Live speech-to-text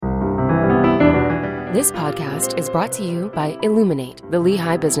This podcast is brought to you by Illuminate, the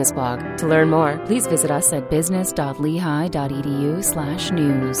Lehigh Business Blog. To learn more, please visit us at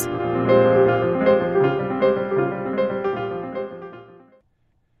business.lehigh.edu/news.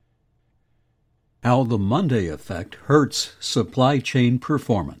 How the Monday Effect Hurts Supply Chain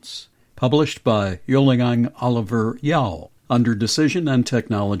Performance, published by Yuliang Oliver Yao under Decision and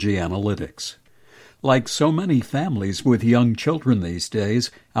Technology Analytics. Like so many families with young children these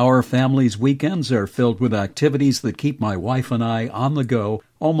days, our family's weekends are filled with activities that keep my wife and I on the go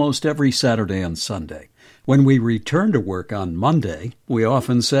almost every Saturday and Sunday. When we return to work on Monday, we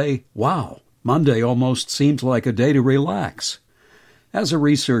often say, "Wow, Monday almost seems like a day to relax." As a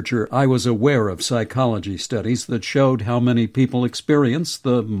researcher, I was aware of psychology studies that showed how many people experience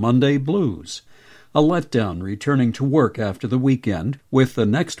the Monday blues, a letdown returning to work after the weekend, with the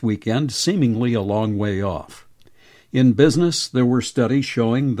next weekend seemingly a long way off. In business, there were studies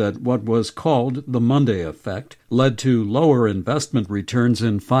showing that what was called the Monday Effect led to lower investment returns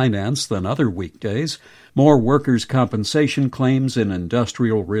in finance than other weekdays, more workers' compensation claims in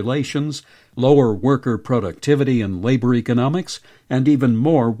industrial relations, lower worker productivity in labor economics, and even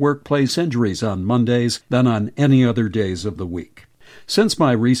more workplace injuries on Mondays than on any other days of the week. Since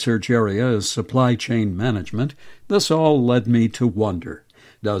my research area is supply chain management, this all led me to wonder,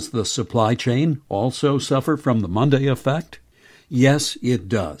 does the supply chain also suffer from the Monday Effect? Yes, it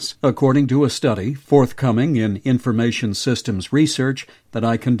does, according to a study forthcoming in Information Systems Research that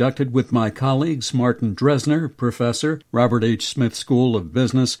I conducted with my colleagues Martin Dresner, professor, Robert H. Smith School of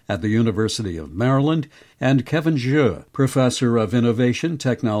Business at the University of Maryland, and Kevin Zhe, professor of Innovation,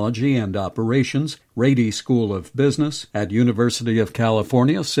 Technology, and Operations, Rady School of Business at University of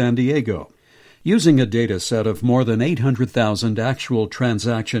California, San Diego. Using a data set of more than 800,000 actual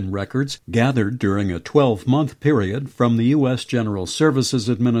transaction records gathered during a 12-month period from the U.S. General Services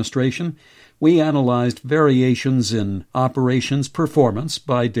Administration, we analyzed variations in operations performance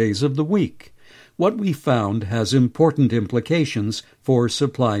by days of the week. What we found has important implications for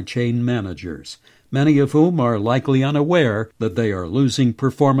supply chain managers, many of whom are likely unaware that they are losing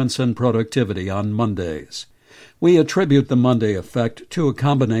performance and productivity on Mondays. We attribute the Monday Effect to a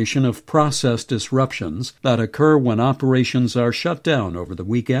combination of process disruptions that occur when operations are shut down over the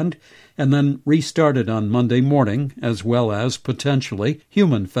weekend and then restarted on Monday morning, as well as, potentially,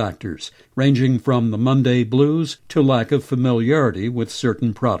 human factors, ranging from the Monday blues to lack of familiarity with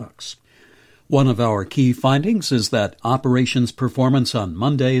certain products. One of our key findings is that operations performance on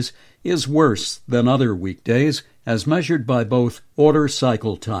Mondays is worse than other weekdays, as measured by both order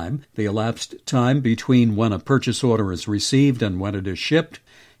cycle time, the elapsed time between when a purchase order is received and when it is shipped,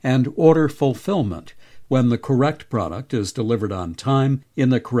 and order fulfillment, when the correct product is delivered on time in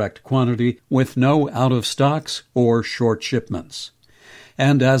the correct quantity with no out-of-stocks or short shipments.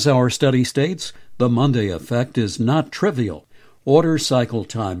 And as our study states, the Monday Effect is not trivial. Order cycle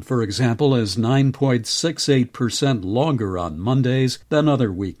time, for example, is 9.68% longer on Mondays than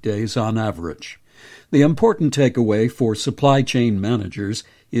other weekdays on average. The important takeaway for supply chain managers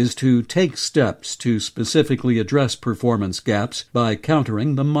is to take steps to specifically address performance gaps by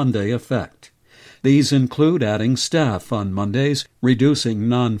countering the Monday Effect. These include adding staff on Mondays, reducing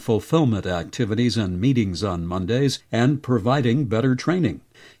non-fulfillment activities and meetings on Mondays, and providing better training.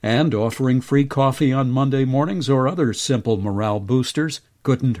 And offering free coffee on Monday mornings or other simple morale boosters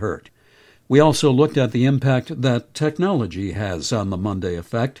couldn't hurt. We also looked at the impact that technology has on the Monday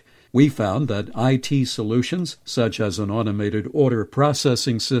Effect. We found that IT solutions, such as an automated order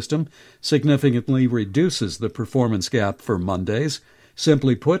processing system, significantly reduces the performance gap for Mondays.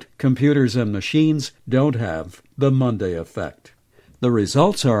 Simply put, computers and machines don't have the Monday Effect. The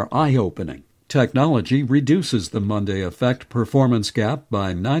results are eye-opening. Technology reduces the Monday Effect performance gap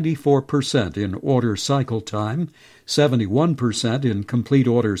by 94% in order cycle time, 71% in complete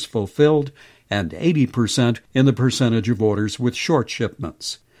orders fulfilled, and 80% in the percentage of orders with short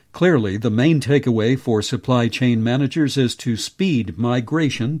shipments. Clearly, the main takeaway for supply chain managers is to speed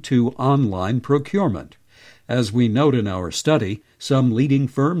migration to online procurement. As we note in our study, some leading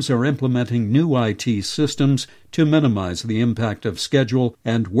firms are implementing new IT systems to minimize the impact of schedule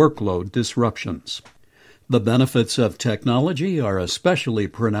and workload disruptions. The benefits of technology are especially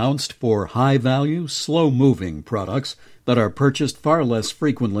pronounced for high-value, slow-moving products that are purchased far less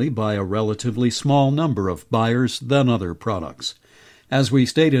frequently by a relatively small number of buyers than other products. As we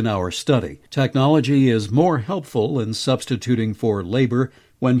state in our study, technology is more helpful in substituting for labor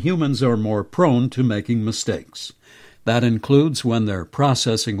when humans are more prone to making mistakes. That includes when they're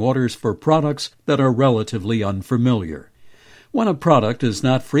processing orders for products that are relatively unfamiliar. When a product is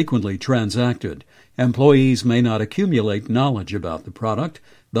not frequently transacted, employees may not accumulate knowledge about the product,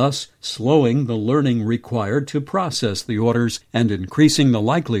 thus slowing the learning required to process the orders and increasing the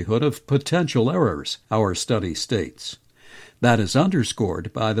likelihood of potential errors, our study states. That is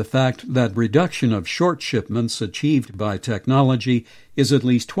underscored by the fact that reduction of short shipments achieved by technology is at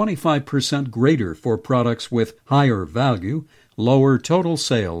least 25% greater for products with higher value, lower total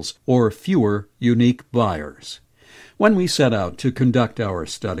sales, or fewer unique buyers. When we set out to conduct our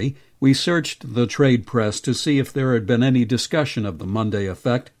study, we searched the trade press to see if there had been any discussion of the Monday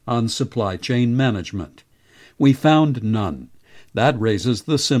effect on supply chain management. We found none. That raises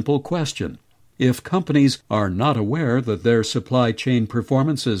the simple question: if companies are not aware that their supply chain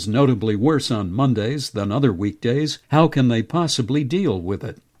performance is notably worse on Mondays than other weekdays, how can they possibly deal with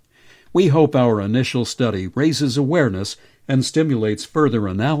it? We hope our initial study raises awareness and stimulates further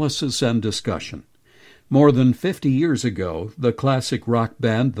analysis and discussion. More than 50 years ago, the classic rock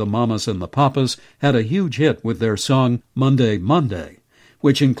band The Mamas and the Papas had a huge hit with their song Monday, Monday,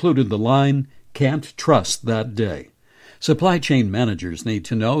 which included the line, "Can't trust that day." Supply chain managers need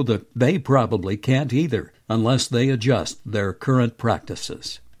to know that they probably can't either unless they adjust their current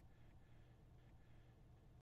practices.